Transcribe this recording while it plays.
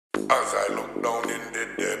As I look down in the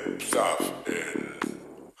depths of hell,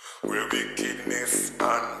 where wickedness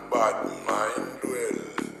and bad mind dwell,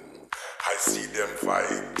 I see them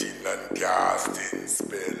fighting and casting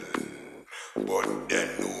spell, but them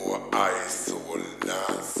know I soul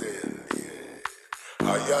not sell. Yeah.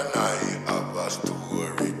 I and I have a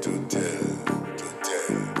story to tell, to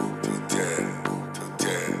tell, to tell, to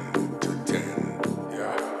tell, to tell.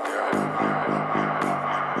 Yeah, yeah.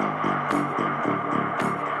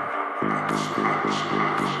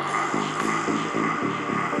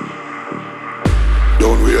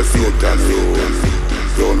 Don't wear Satan roll.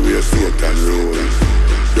 Don't wear Satan roll.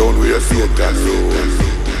 Don't wear Satan roll.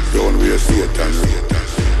 Don't wear Satan roll.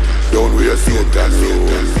 Don't wear Satan roll.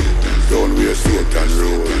 Don't wear Satan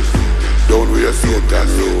roll. Don't wear Satan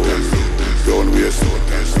roll. Don't wear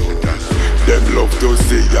Satan roll. Them love to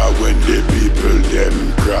see ya when the people them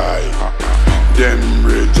cry. Them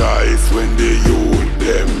rejoice when the youth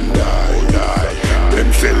them die. Them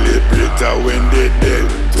celebrate when they dead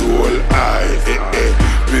toll high.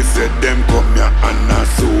 Me said them come here and a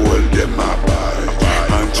soul them a buy.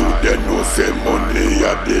 And you them know say money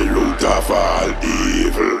at the root of all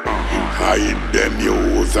evil. Hide them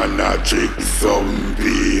use and a trick some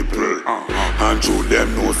people. And you them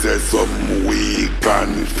know say some weak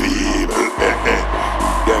and feeble.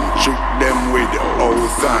 Them trick them with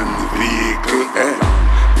house and vehicle.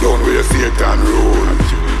 Don't wear Satan roll.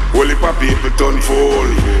 Only for people turn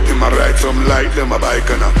fool. Him a ride some like them a bike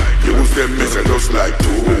and a use them message just like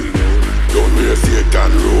tool. Don't wear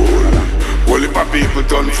Satan roll. Only for people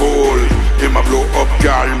turn fool. Him a blow up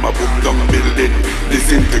car, him a boom down building,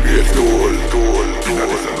 disintegrate tool.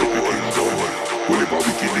 Only for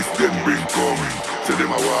wickedness them bring coming. Say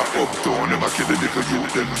them a walk uptown, them a kill the little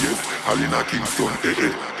youth them yes. All in a Kingston,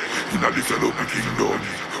 in a little up kingdom.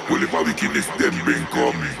 Only for wickedness them bring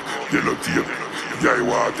coming. Yellow tape, dry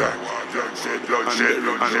water, bloodshed, bloodshed,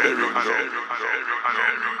 bloodshed.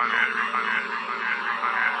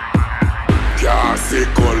 Cast a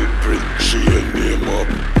culprit, chain him up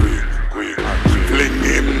quick. Fling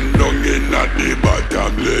him down in at the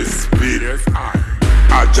bottomless pit.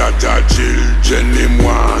 A jaja children him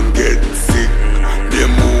want get sick. The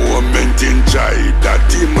moment in child that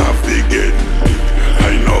him have to get lit.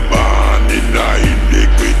 I no born in a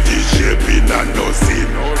iniquity shaping and no sin.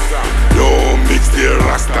 Don't mix the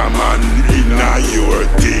Rasta man in a your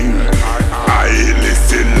thing. I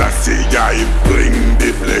listen, lassie, I bring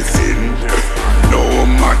the blessing. No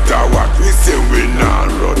matter what we say, we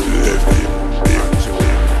not run left him.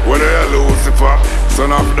 What are you Lucifer?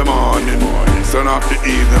 Son of the morning, son of the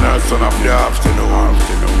evening, or son of the afternoon.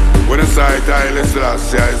 When the sight I listen, I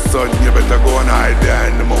say, son, you better go and hide there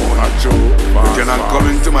in the moon. You cannot come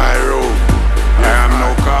into my room. I am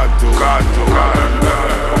no cartoon.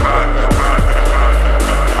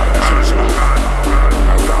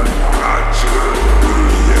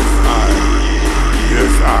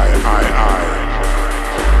 Yes, I.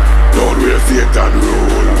 Don't wear Satan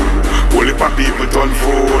rule. Only for people turn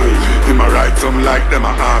fool. Him a ride some like them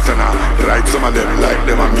a ass and a ride some of them like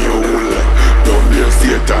them a mule. Don't wear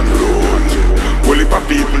Satan rule. Only for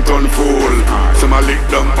people turn fool. Some a lick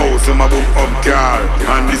down house, some a boom up car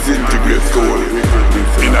and disintegrate school.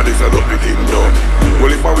 Inna this a lovely kingdom.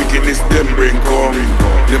 Only for wickedness them bring come.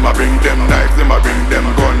 Them a bring them knives, them a bring them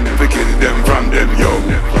gun. We kill them from them young.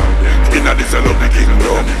 Inna this a lovely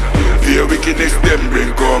kingdom. Fear wickedness them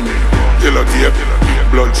bring come. Yellow tape,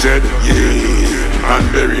 bloodshed, yeah, and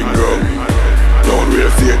bearing gum. Don't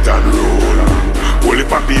wear Satan rule. Only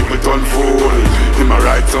for people turn fool. Him a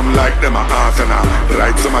ride some like them a ass and a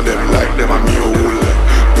ride some of them like them a mule.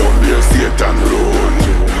 Don't wear Satan rule.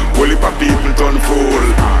 Only for people turn fool.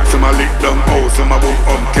 Some a lick down house, some a boom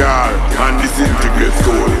up car and disintegrate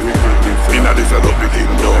school. Inna this a lovely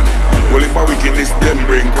kingdom. Only for wickedness them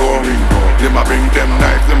bring come. Them a bring them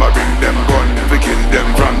knives, them a bring them gun. We kill them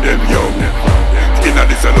from them young. Inna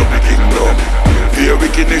this a lovely kingdom. Fear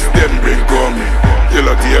wickedness them bring come.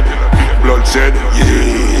 Yellow tape, bloodshed,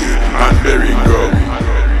 yeah, and bearing gum.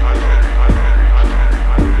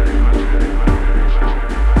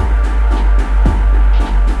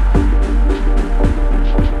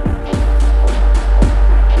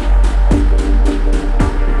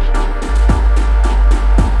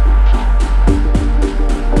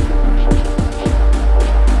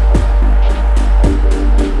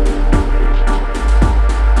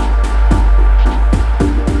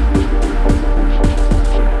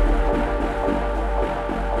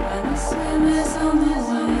 When the swim is on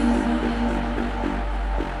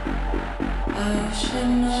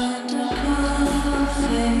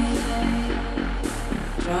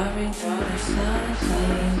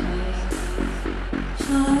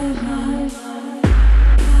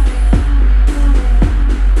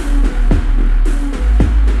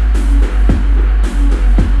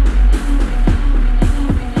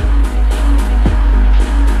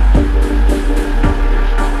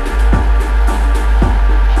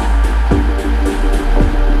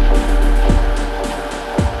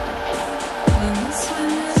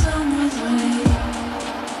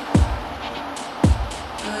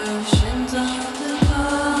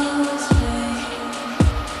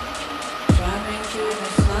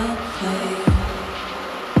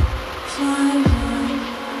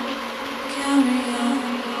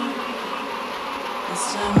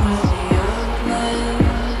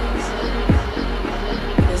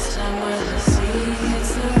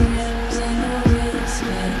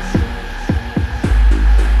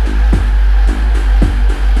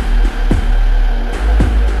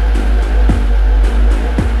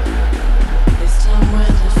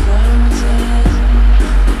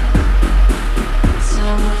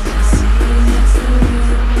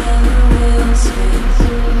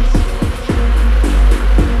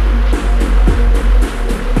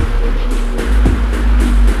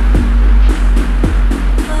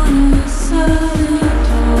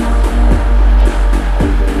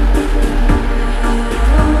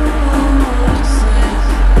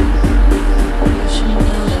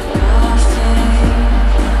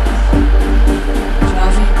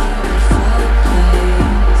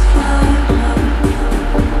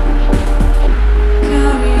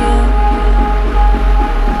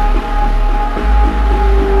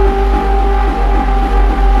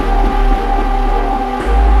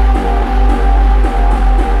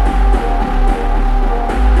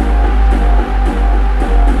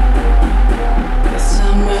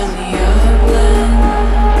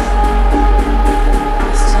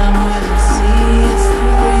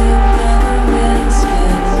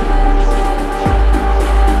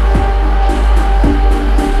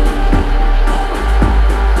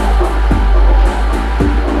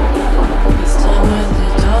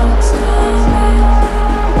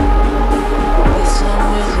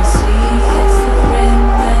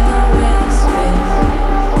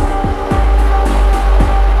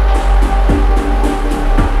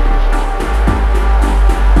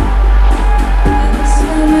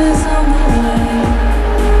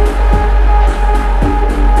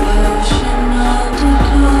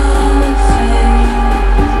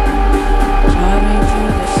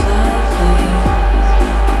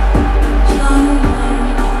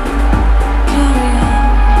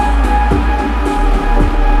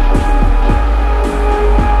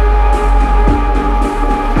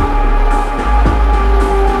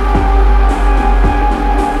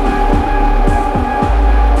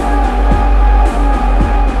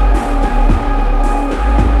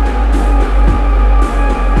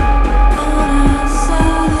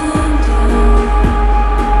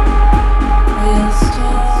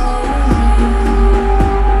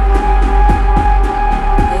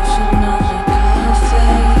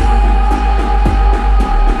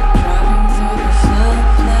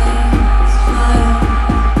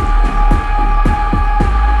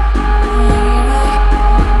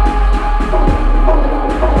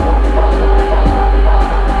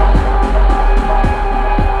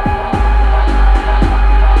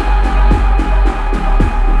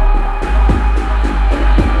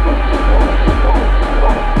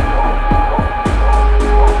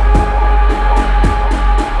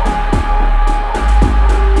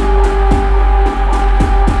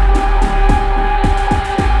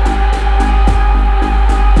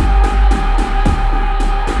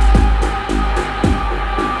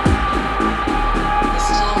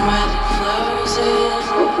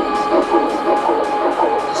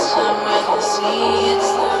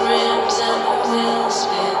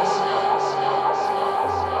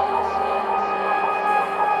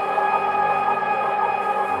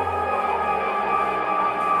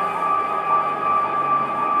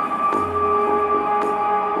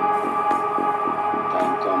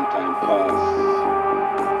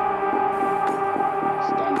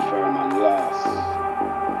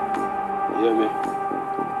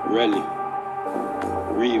Relly,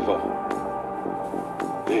 Reaver.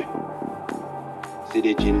 See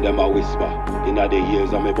the gin them a whisper in the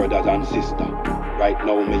ears of my brothers and sister. Right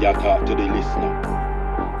now me a talk to the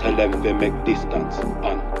listener. Tell them to make distance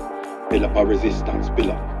and build up a resistance.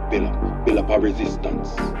 Build up a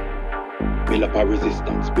resistance. Build up a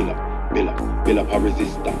resistance. Build up a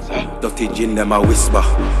resistance. Dirty gin them a whisper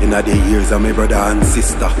in the ears of my brother and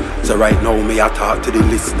sister. So right now me a talk to the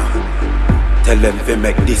listener. Tell them to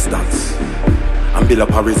make distance and build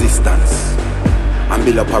up a resistance. And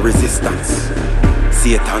build up a resistance.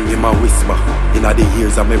 Satan him a whisper in the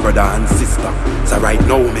ears of my brother and sister. So right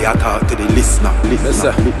now me I talk to the listener.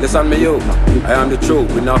 Listen me yo, I am the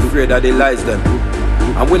truth. We not afraid of the lies them,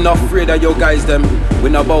 and we not afraid of your guys them. We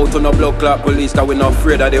not bout on no blood clot police, that we not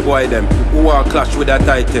afraid of the boy them who want clash with a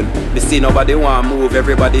titan. Me see nobody want move,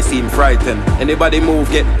 everybody seem frightened. Anybody move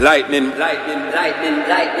get lightning. Lightning, lightning,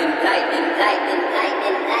 lightning, lightning, lightning,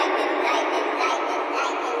 lightning, lightning, lightning, lightning,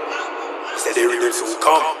 lightning. Said the rhythm soon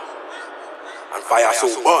come and fire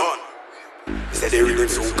soon burn. Said the rhythm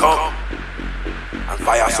soon come and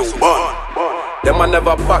fire soon burn. Them a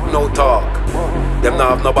never back no talk. Them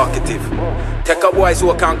not have no backative. Take a boys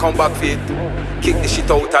who can't come back fit. Kick the shit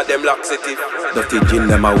out of them laxative. Dirty gin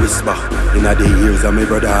them a whisper in the ears of my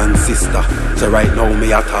brother and sister. So right now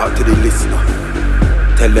me I talk to the listener.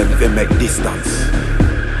 Tell them to make distance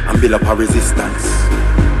and build up a resistance.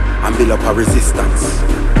 And build up a resistance.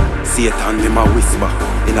 Satan him a whisper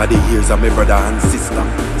in the ears of my brother and sister.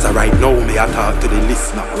 So right now me I talk to the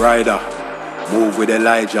listener. Rider, move with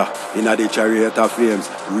Elijah in the chariot of flames.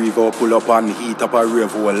 River pull up and heat up a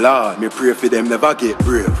rave. Oh Lord, me pray for them never get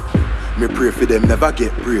brave. Me pray for them never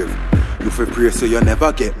get brave. You fi pray so you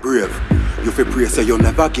never get brave. You fi pray so you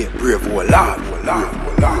never get brave. Oh Lord, oh Lord,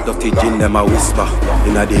 oh Lord. Dirty gin them a whisper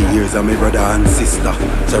in the ears of my brother and sister.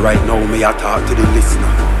 So right now me I talk to the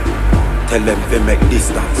listener. Tell them to make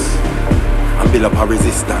distance and build up a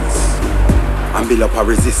resistance. And build up a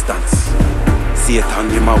resistance. Satan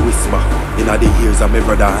him a whisper in the ears of my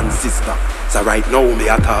brother and sister. So right now me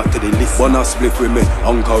I talk to the listener. Wanna split with me,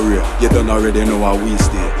 Uncle Ray. You don't already know how we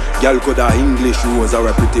stay. Girl could have English rose or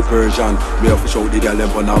a pretty Persian. Me have to show the girl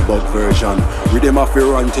them on a bug version. Riddim have to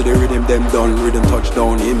run to the rhythm them done. Riddim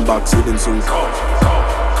touchdown, inbox, rhythm soon come.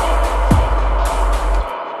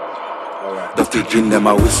 Dirty gin them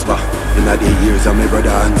a whisper in the ears of my brother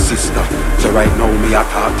and sister. So right now me I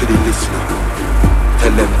talk to the listener.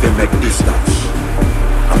 Tell them to make distance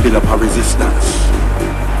and build up a resistance.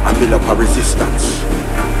 And build up a resistance.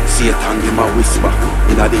 Satan him a whisper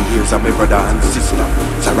in the ears of my brother and sister.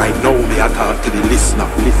 So right now me I talk to the listener.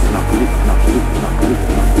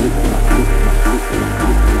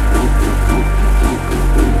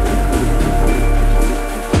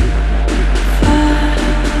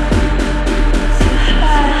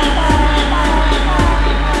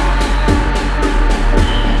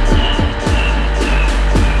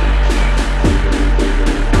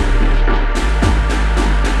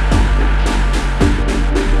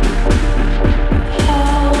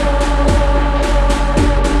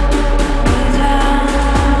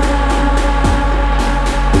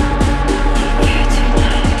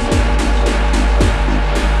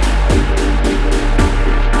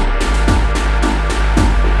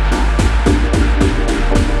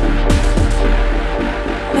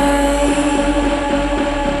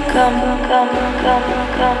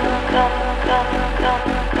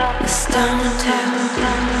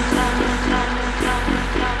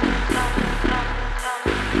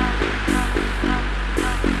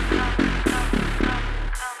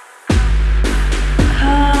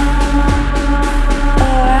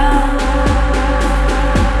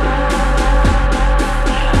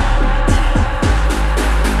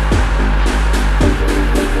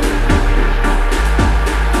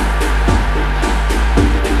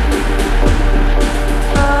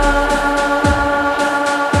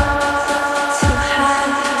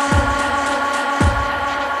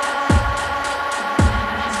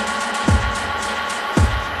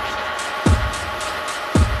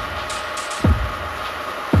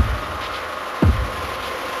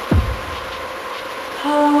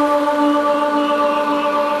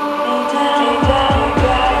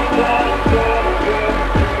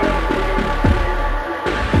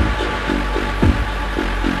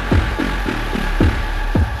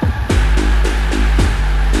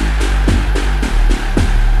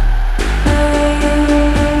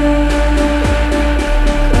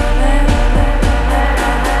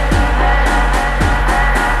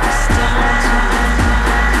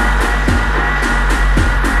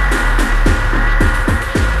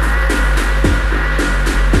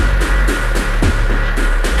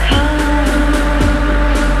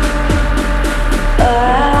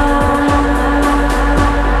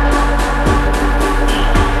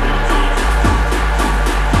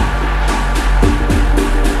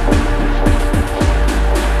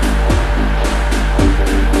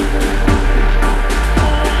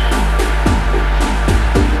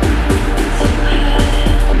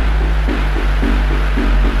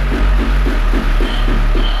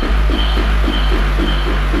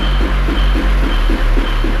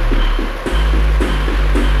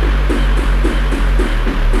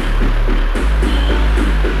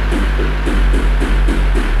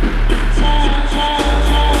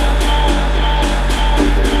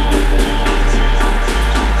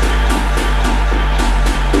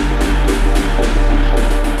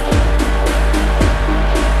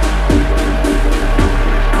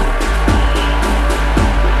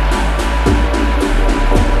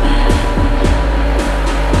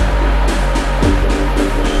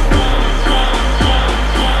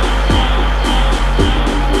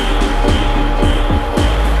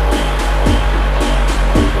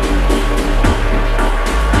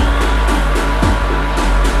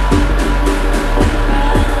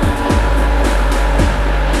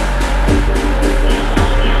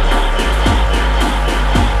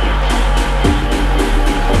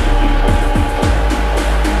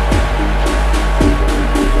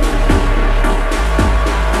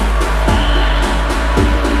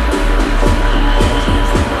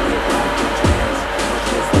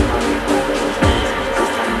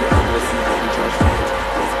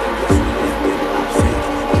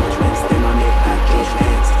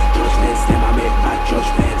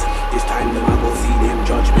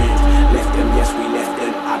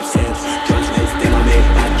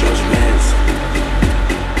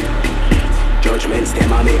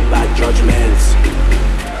 judgments.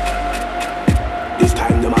 This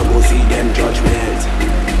time them I go see them judgments.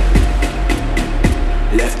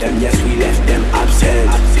 Left them, yes we left them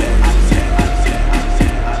absent.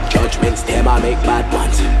 Judgments, them I make bad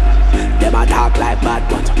ones. Them I talk like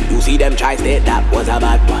bad ones. You see them try state that was a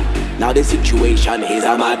bad one. Now the situation is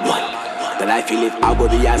a mad one. Then I feel it, I go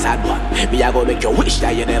be a sad one. Me I go make you wish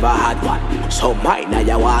that you never had one. So mine now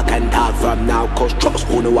you walk and talk from now. Cause trust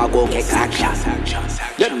who know I go get action.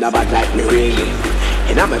 Them not bad like me really.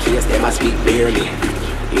 And on my face them I speak barely.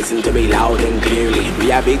 Listen to me loud and clearly. Me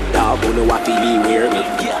a big dog who know I feel me wear me.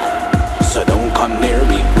 So don't come near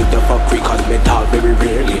me with the fuckery cause me talk very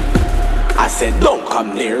rarely. I said don't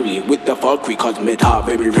come near me with the fuckery cause me talk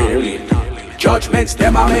very rarely. Judgments,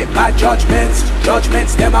 them I make bad judgments.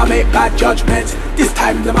 Judgments, them I make bad judgments. This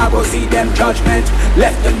time them I go see them judgments.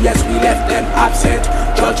 Left them, yes we left them absent.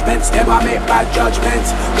 Judgments, them I make bad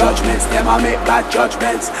judgments. Judgments, them I make bad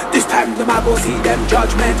judgments. This time them I go see them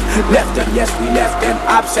judgments. Left them, yes we left them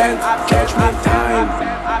absent. Judgment time,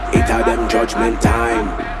 it a them judgment time.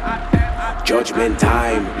 Judgment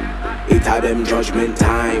time, it a them judgment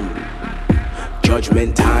time.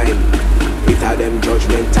 Judgment time, it a them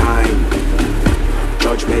judgment time.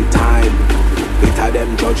 Judgment time, it a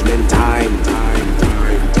them judgment time.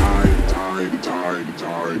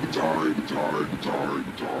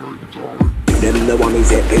 Them the one me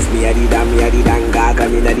say piss me a the damn gaga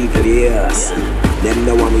in the place. Them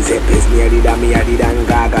the one me say piss me a the damn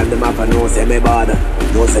gaga and them have a no say me bad.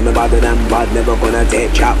 No say me bad them bad, never gonna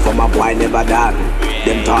take chat from a boy never done.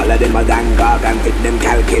 Them talk like them a gang gag and fit them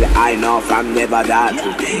calculate I know from never that.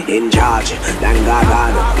 In charge, dan gaga.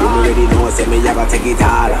 You already know say me ever take it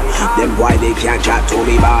hard. Them boy they can't chat to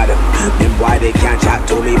me bad. Them boy they can't chat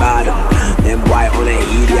to me bad. Them boy on a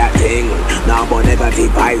idiot thing. Now but negative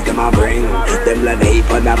vibes them a bring. Them love hate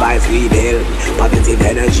on the vibes we build. Positive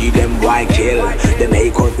energy them boy kill. Them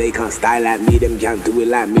hate cause they can't style like me. Them can't do it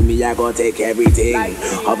like me. Me I go take everything.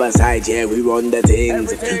 Other side yeah we run the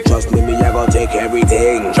things. Trust me I go take everything.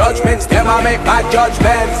 Judgments, them I make bad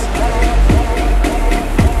judgments.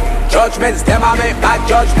 Judgments, them I make bad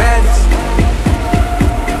judgments.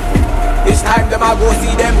 This time them I go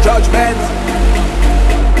see them judgments.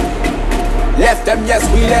 Left them, yes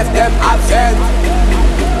we left them absent.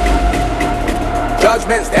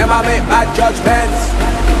 Judgments, them I make bad judgments.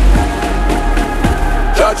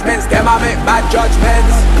 Judgments, them I make bad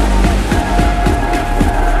judgments.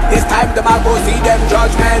 This time them I go see them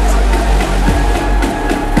judgments.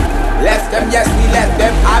 Left them, yes, we left them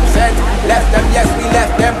absent. Left them, yes, we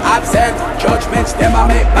left them absent. Judgments, them I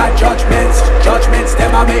make bad judgments. Judgments, them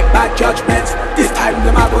I make bad judgments. This time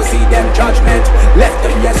them I go see them judgment. Left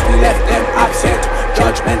them, yes, we left them absent.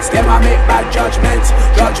 Judgments, them I make bad judgments.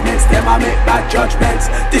 Judgments, them I make bad judgments.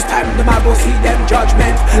 This time them I go see them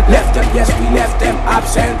judgment. Left